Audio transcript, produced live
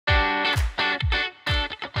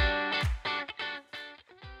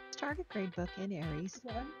start a gradebook in Aeries,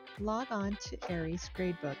 log on to Aeries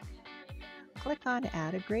Gradebook. Click on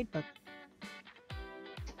Add a Gradebook.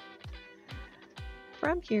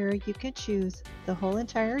 From here, you can choose the whole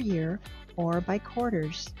entire year or by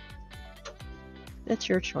quarters. That's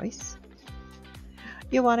your choice.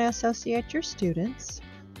 You want to associate your students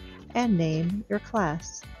and name your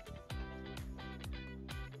class.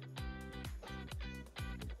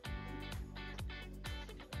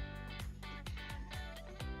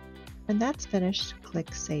 When that's finished,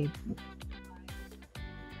 click Save.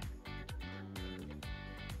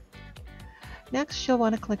 Next, you'll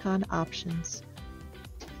want to click on Options.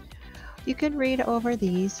 You can read over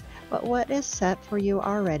these, but what is set for you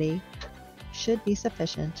already should be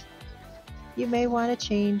sufficient. You may want to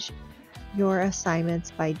change your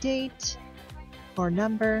assignments by date or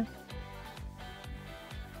number.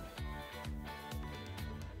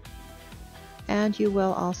 And you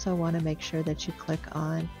will also want to make sure that you click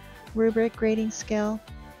on Rubric Grading Scale.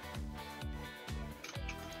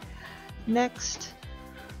 Next,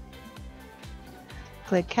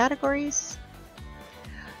 click Categories.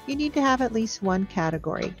 You need to have at least one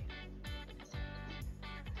category,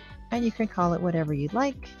 and you can call it whatever you'd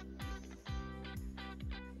like,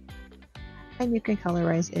 and you can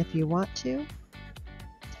colorize if you want to.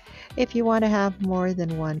 If you want to have more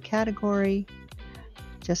than one category,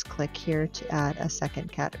 just click here to add a second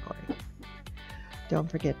category. Don't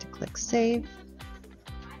forget to click Save.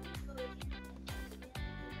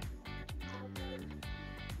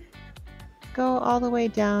 Go all the way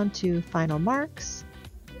down to Final Marks.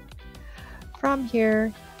 From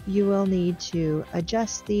here, you will need to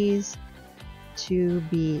adjust these to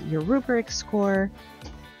be your rubric score.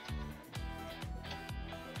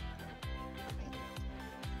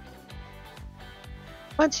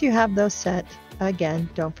 Once you have those set, again,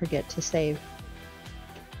 don't forget to save.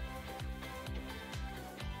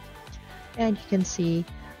 And you can see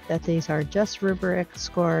that these are just rubric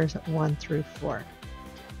scores 1 through 4.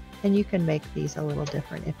 And you can make these a little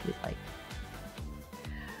different if you'd like.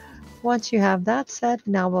 Once you have that set,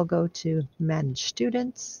 now we'll go to Manage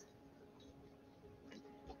Students.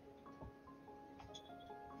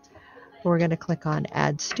 We're going to click on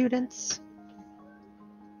Add Students.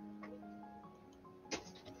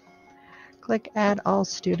 Click Add All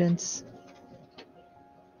Students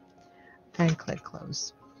and click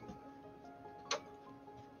Close.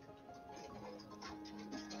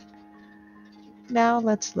 Now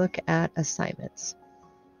let's look at assignments.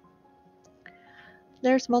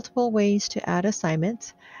 There's multiple ways to add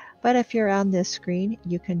assignments, but if you're on this screen,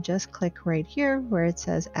 you can just click right here where it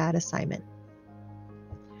says Add Assignment.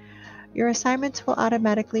 Your assignments will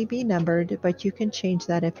automatically be numbered, but you can change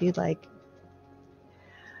that if you'd like.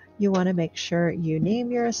 You want to make sure you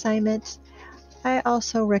name your assignment. I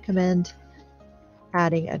also recommend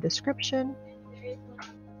adding a description.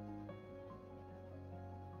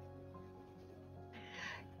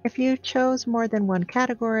 If you chose more than one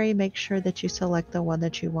category, make sure that you select the one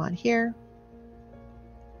that you want here.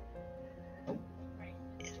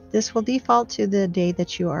 This will default to the day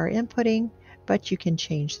that you are inputting, but you can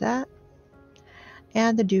change that.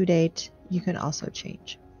 And the due date, you can also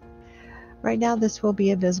change. Right now, this will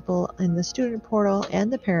be visible in the student portal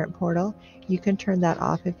and the parent portal. You can turn that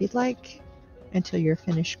off if you'd like until you're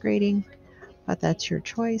finished grading, but that's your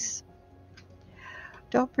choice.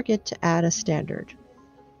 Don't forget to add a standard.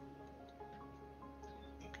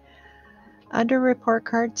 Under Report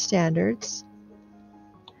Card Standards,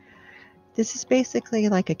 this is basically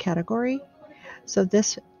like a category. So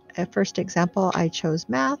this first example, I chose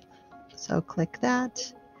math. So click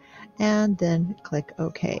that and then click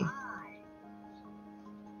OK.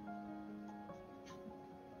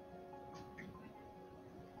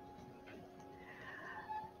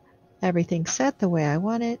 Everything's set the way I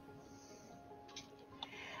want it.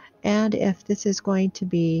 And if this is going to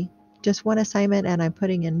be just one assignment and I'm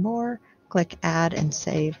putting in more, click Add and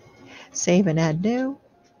Save. Save and Add New.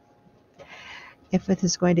 If it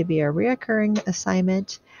is going to be a reoccurring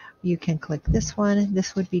assignment, you can click this one.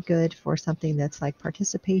 This would be good for something that's like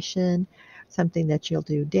participation, something that you'll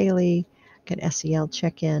do daily, like an SEL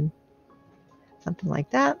check-in, something like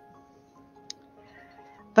that.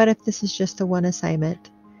 But if this is just the one assignment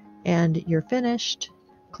and you're finished,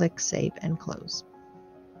 click Save and Close.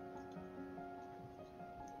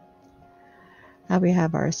 Now we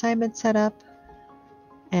have our assignment set up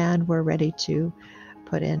and we're ready to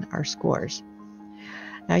put in our scores.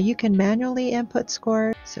 Now you can manually input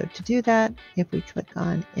scores. So to do that, if we click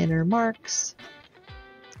on Enter Marks,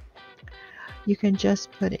 you can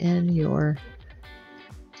just put in your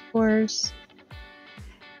scores.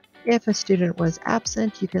 If a student was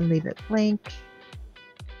absent, you can leave it blank.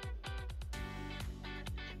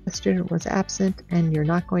 a student was absent and you're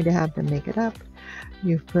not going to have them make it up,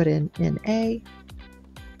 you've put in A.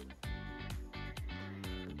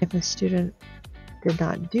 If a student did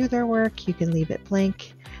not do their work, you can leave it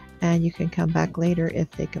blank, and you can come back later if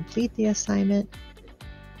they complete the assignment.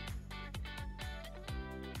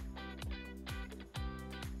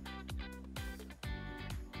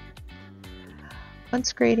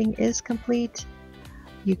 Once grading is complete,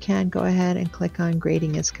 you can go ahead and click on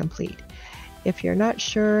Grading is complete. If you're not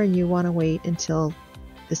sure and you want to wait until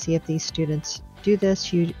to see if these students do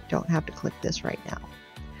this, you don't have to click this right now.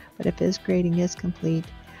 But if his grading is complete,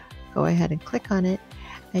 go ahead and click on it,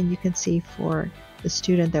 and you can see for the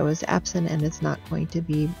student that was absent and is not going to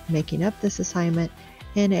be making up this assignment,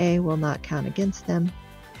 NA will not count against them.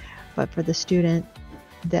 But for the student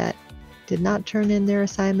that did not turn in their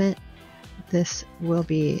assignment, this will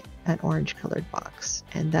be an orange colored box,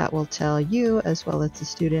 and that will tell you as well as the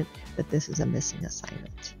student that this is a missing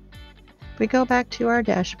assignment. If we go back to our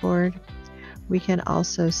dashboard, we can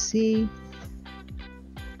also see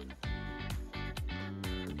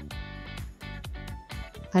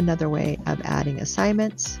another way of adding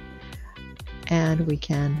assignments, and we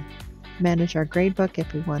can manage our gradebook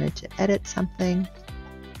if we wanted to edit something.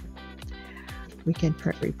 We can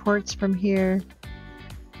print reports from here.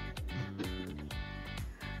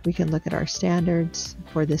 We can look at our standards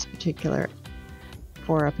for a particular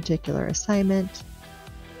assignment.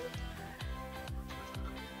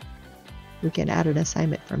 We can add an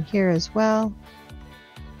assignment from here as well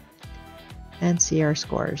and see our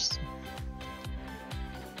scores.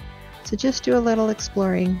 So just do a little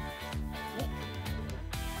exploring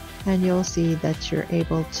and you'll see that you're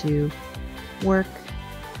able to work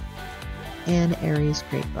in Aeries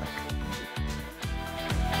Gradebook.